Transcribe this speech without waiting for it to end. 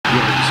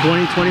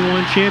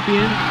2021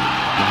 champion,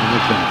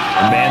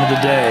 McBeth. The man of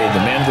the day, the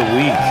man of the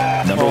week,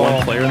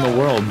 #1 player in the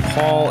world.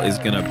 Paul is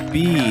going to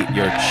be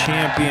your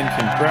champion.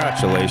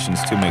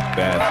 Congratulations to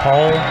McBeth.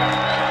 Paul,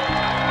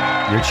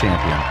 your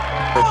champion.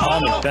 For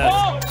Paul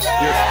McBeth,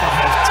 your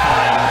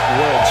 5-time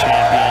world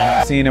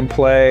champion. Seeing him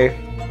play,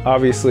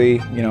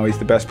 obviously, you know, he's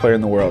the best player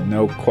in the world,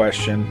 no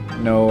question.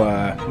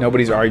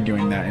 Nobody's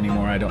arguing that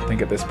anymore, I don't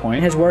think, at this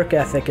point. His work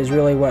ethic is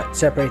really what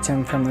separates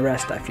him from the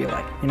rest, I feel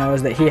like. You know,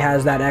 is that he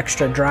has that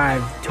extra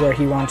drive to where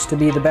he wants to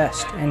be the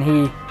best, and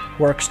he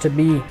works to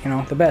be, you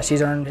know, the best.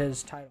 He's earned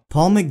his title.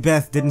 Paul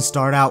McBeth didn't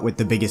start out with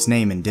the biggest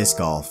name in disc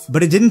golf,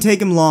 but it didn't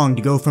take him long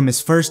to go from his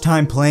first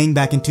time playing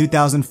back in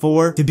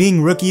 2004 to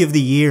being Rookie of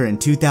the Year in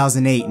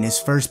 2008 in his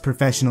first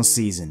professional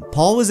season.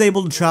 Paul was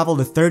able to travel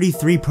to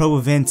 33 pro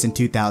events in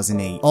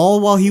 2008, all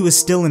while he was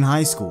still in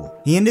high school.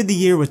 He ended the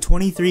year with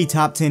 23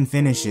 top 10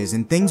 finishes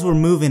and things were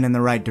moving in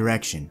the right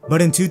direction.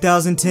 But in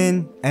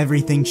 2010,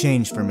 everything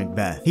changed for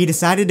McBeth. He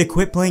decided to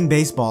quit playing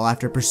baseball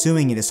after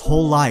pursuing it his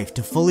whole life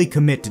to fully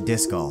commit to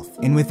disc golf.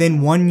 And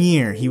within 1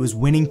 year, he was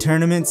winning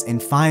tournaments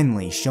and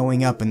finally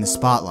showing up in the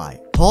spotlight.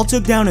 Paul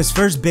took down his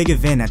first big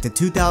event at the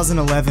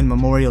 2011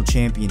 Memorial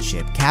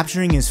Championship,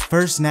 capturing his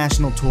first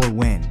national tour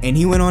win, and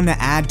he went on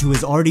to add to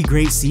his already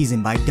great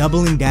season by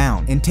doubling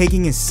down and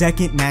taking his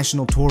second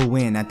national tour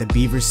win at the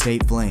Beaver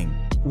State Fling.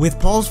 With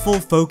Paul's full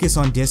focus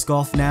on disc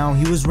golf now,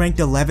 he was ranked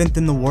 11th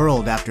in the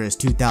world after his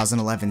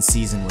 2011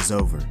 season was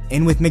over.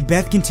 And with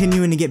McBeth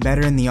continuing to get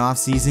better in the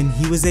offseason,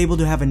 he was able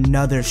to have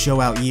another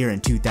show-out year in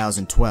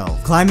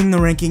 2012, climbing the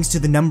rankings to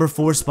the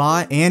 #4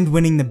 spot and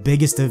winning the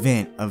biggest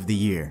event of the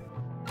year.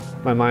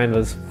 My mind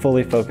was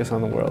fully focused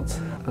on the Worlds,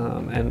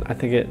 and I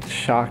think it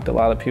shocked a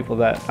lot of people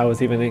that I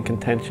was even in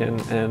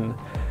contention, and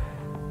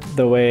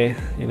the way,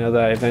 you know,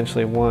 that I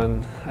eventually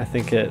won, I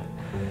think it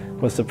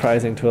was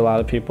surprising to a lot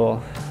of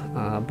people.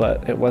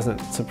 But it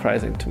wasn't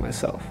surprising to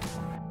myself.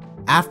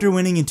 After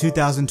winning in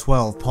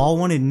 2012, Paul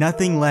wanted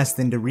nothing less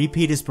than to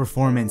repeat his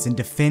performance and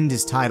defend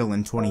his title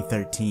in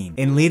 2013.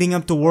 In leading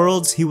up to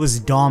Worlds, he was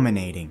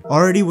dominating,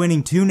 already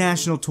winning 2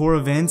 national tour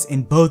events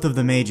in both of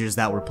the majors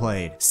that were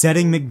played,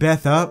 setting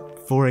McBeth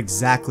up for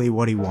exactly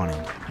what he wanted.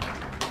 Here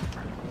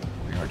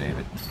we are,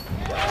 David.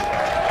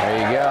 There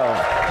you go.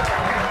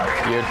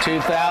 Your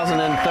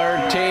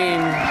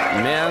 2013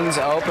 Men's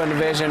Open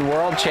Division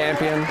World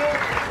Champion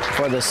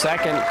for the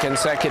 2nd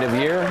consecutive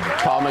year,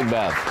 Paul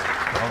McBeth.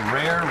 A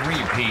rare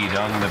repeat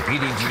on the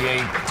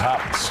PDGA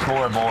top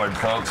scoreboard,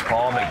 folks.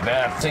 Paul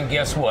McBeth. And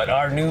guess what?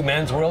 Our new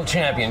men's world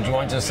champion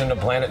joins us in the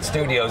Planet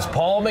Studios.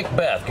 Paul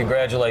McBeth,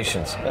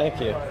 congratulations. Thank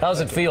you. How's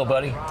it feel,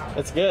 buddy?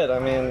 It's good. I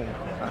mean,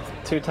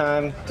 2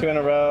 in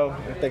a row.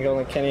 I think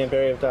only Kenny and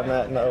Barry have done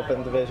that in the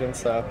Open Division,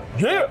 so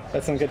yeah,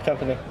 that's some good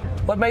company.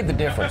 What made the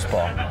difference,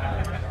 Paul?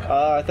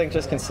 I think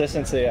just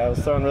consistency. I was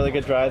throwing really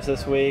good drives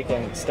this week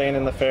and staying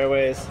in the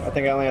fairways. I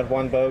think I only had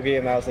 1 bogey,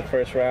 and that was the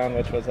first round,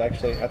 which was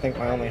actually, I think,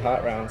 my only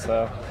hot round.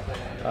 So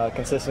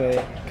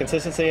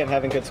consistency and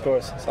having good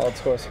scores, solid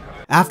scores.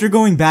 After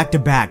going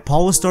back-to-back,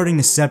 Paul was starting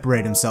to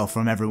separate himself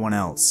from everyone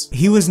else.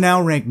 He was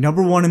now ranked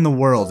 #1 in the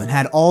world and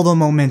had all the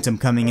momentum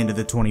coming into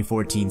the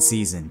 2014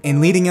 season. And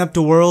leading up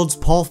to Worlds,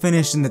 Paul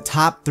finished in the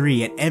top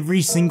 3 at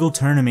every single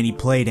tournament he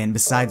played in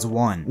besides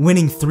 1,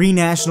 winning 3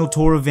 national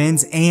tour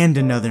events and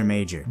another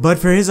major. But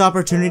for his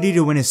opportunity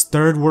to win his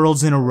 3rd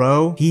Worlds in a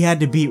row, he had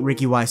to beat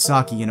Ricky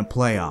Wysocki in a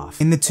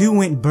playoff. And the two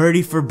went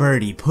birdie for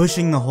birdie,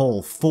 pushing the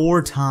hole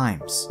 4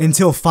 times.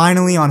 Until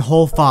finally on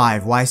hole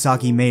 5,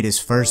 Wysocki made his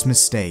first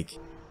mistake.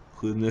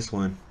 Including this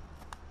one.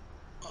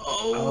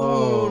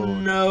 Oh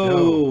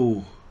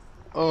no.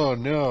 Oh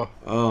no.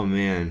 Oh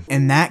man.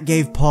 And that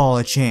gave Paul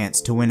a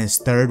chance to win his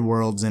 3rd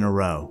Worlds in a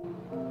row.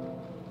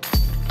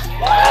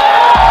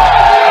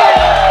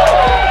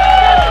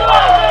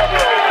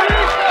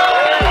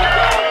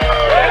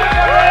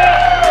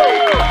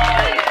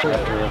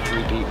 After a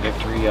 3-beat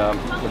victory,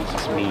 what does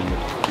this mean?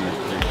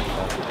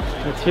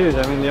 It's huge.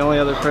 I mean, the only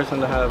other person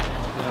to have,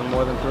 you know,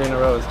 more than 3 in a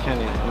row is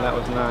Kenny, and that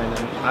was 9.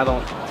 And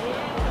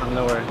I'm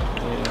nowhere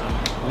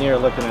near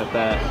looking at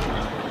that.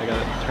 I got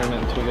a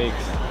tournament in 2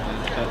 weeks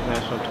at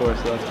National Tour,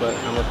 so that's what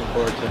I'm looking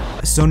forward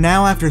to. So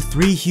now after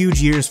 3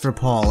 huge years for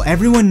Paul,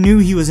 everyone knew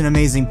he was an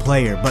amazing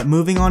player, but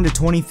moving on to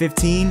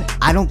 2015,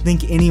 I don't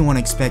think anyone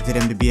expected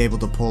him to be able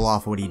to pull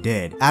off what he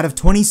did. Out of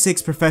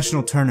 26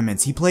 professional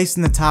tournaments, he placed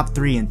in the top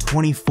 3 in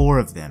 24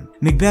 of them.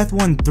 McBeth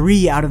won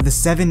 3 out of the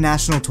 7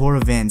 National Tour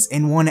events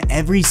and won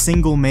every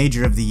single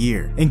major of the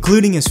year,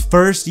 including his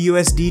first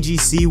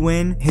USDGC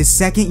win, his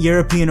 2nd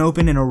European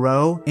Open in a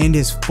row, and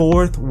his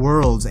 4th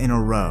Worlds in a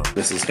row.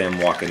 This is him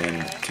walking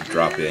in to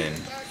drop in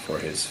for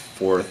his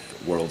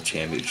 4th World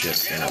Championship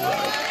in a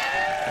row.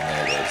 And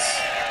there it is.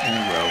 In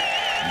a row.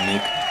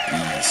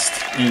 McBeast.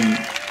 In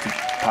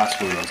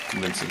possibly the most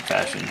convincing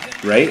fashion.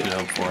 Right? You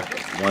know, for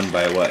won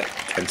by what?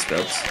 10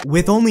 strokes.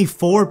 With only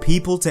 4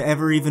 people to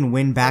ever even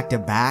win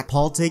back-to-back,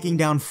 Paul taking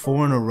down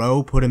 4 in a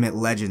row put him at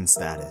legend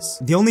status.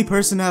 The only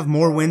person to have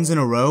more wins in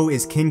a row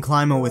is King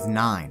Climo with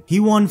 9. He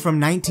won from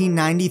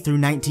 1990 through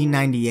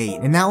 1998,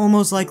 and that will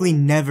most likely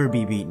never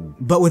be beaten.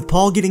 But with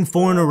Paul getting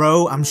 4 in a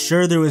row, I'm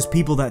sure there was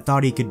people that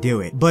thought he could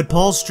do it. But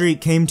Paul's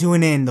streak came to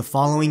an end the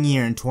following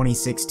year in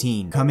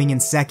 2016, coming in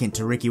second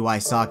to Ricky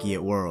Wysocki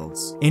at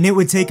Worlds. And it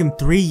would take him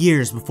 3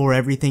 years before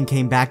everything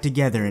came back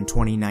together in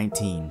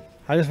 2019.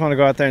 I just want to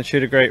go out there and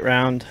shoot a great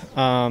round.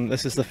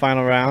 This is the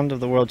final round of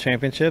the World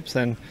Championships,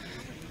 and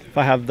if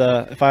I have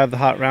the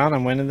hot round,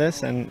 I'm winning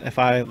this. And if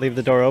I leave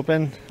the door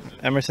open,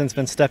 Emerson's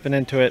been stepping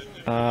into it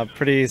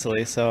pretty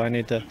easily, so I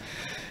need to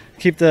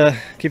keep the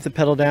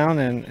pedal down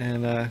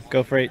and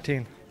go for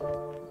 18.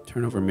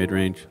 Turnover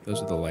mid-range,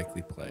 those are the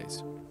likely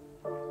plays.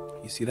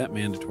 You see that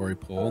mandatory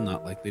pull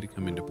not likely to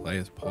come into play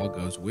as Paul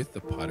goes with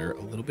the putter,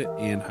 a little bit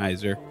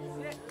Anheuser,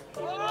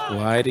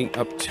 gliding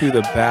up to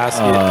the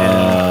basket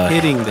and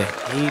hitting the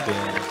hay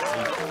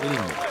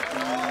bale.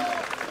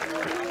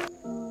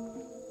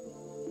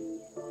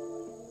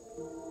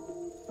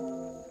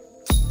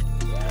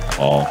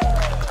 Paul,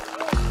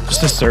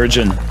 just a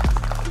surgeon,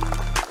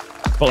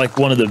 but like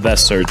one of the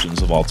best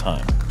surgeons of all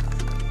time.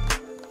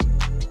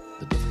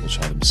 The difficult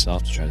shot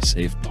himself to try to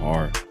save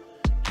par.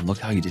 And look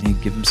how he didn't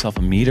even give himself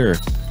a meter.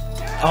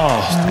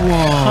 Oh,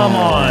 come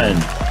on.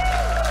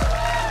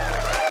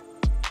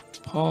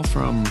 Paul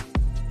from,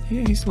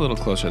 yeah, he's a little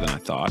closer than I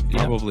thought.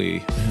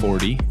 Probably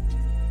 40.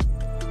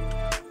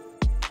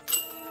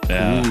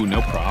 Yeah. Ooh,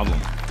 no problem.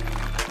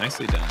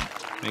 Nicely done.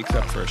 Makes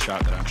up for a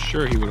shot that I'm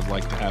sure he would have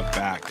liked to have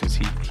back, because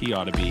he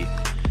ought to be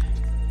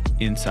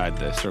inside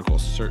the circle,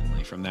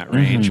 certainly from that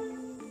range.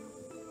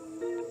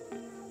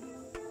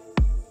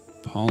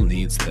 Paul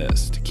needs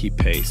this to keep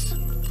pace.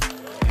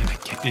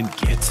 And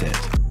gets it.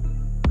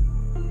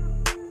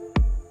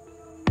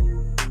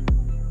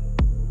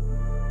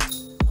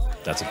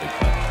 That's a big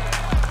putt.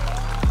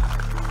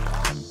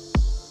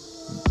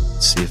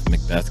 See if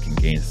McBeth can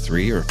gain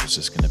 3 or if it's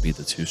just going to be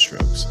the 2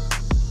 strokes.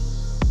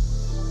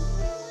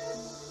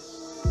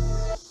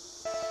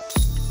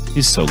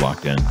 He's so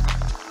locked in.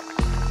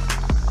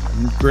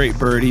 Great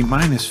birdie,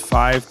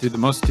 -5 through the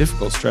most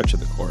difficult stretch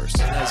of the course.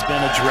 It has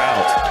been a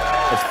drought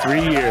of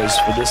 3 years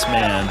for this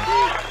man.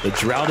 The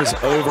drought is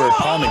over.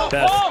 Paul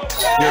McBeth,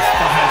 your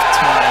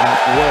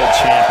 5-time world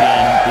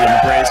champion, the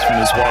embrace from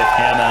his wife,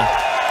 Hannah.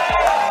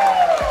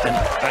 And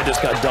I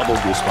just got double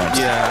goosebumps.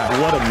 Yeah.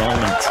 What a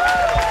moment.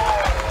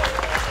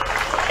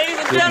 Ladies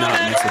and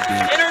gentlemen,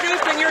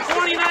 introducing your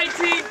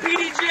 2019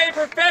 PDGA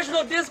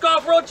Professional Disc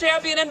Golf World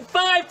Champion and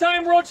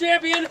 5-time World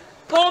Champion,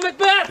 Paul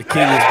McBeth. The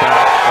king is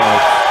back,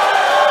 folks.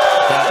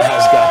 That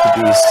has got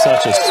to be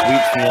such a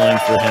sweet feeling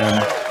for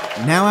him.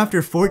 Now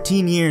after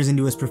 14 years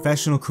into his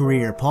professional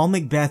career, Paul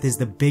McBeth is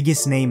the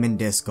biggest name in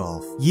disc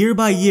golf. Year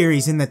by year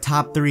he's in the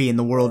top 3 in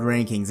the world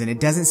rankings, and it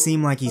doesn't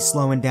seem like he's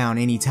slowing down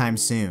anytime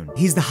soon.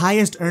 He's the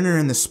highest earner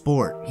in the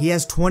sport. He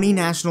has 20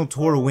 National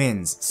Tour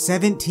wins,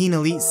 17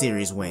 Elite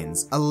Series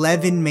wins,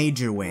 11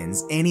 major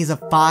wins, and he's a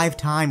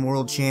 5-time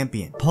world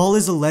champion. Paul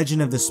is a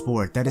legend of the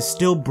sport that is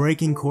still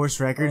breaking course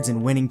records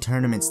and winning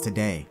tournaments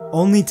today.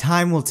 Only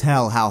time will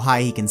tell how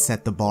high he can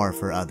set the bar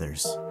for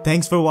others.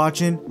 Thanks for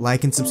watching,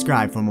 like and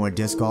subscribe for more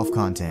disc golf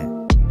content.